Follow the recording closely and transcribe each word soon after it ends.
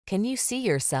Can you see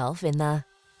yourself in the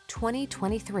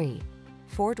 2023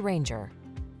 Ford Ranger?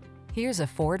 Here's a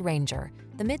Ford Ranger,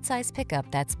 the midsize pickup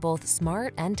that's both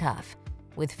smart and tough.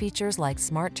 With features like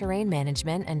smart terrain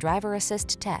management and driver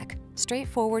assist tech,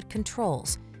 straightforward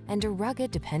controls, and a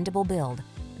rugged, dependable build,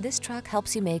 this truck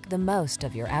helps you make the most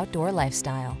of your outdoor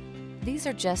lifestyle. These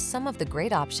are just some of the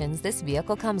great options this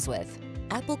vehicle comes with: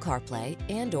 Apple CarPlay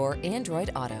and/or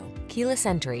Android Auto, keyless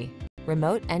entry,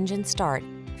 remote engine start,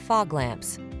 fog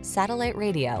lamps, satellite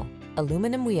radio,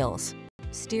 aluminum wheels,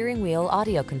 steering wheel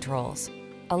audio controls,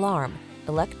 alarm,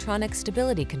 electronic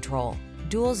stability control,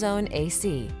 dual zone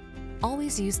AC.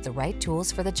 Always use the right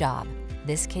tools for the job.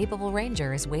 This capable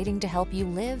Ranger is waiting to help you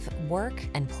live, work,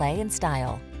 and play in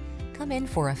style. Come in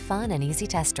for a fun and easy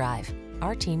test drive.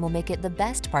 Our team will make it the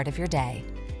best part of your day.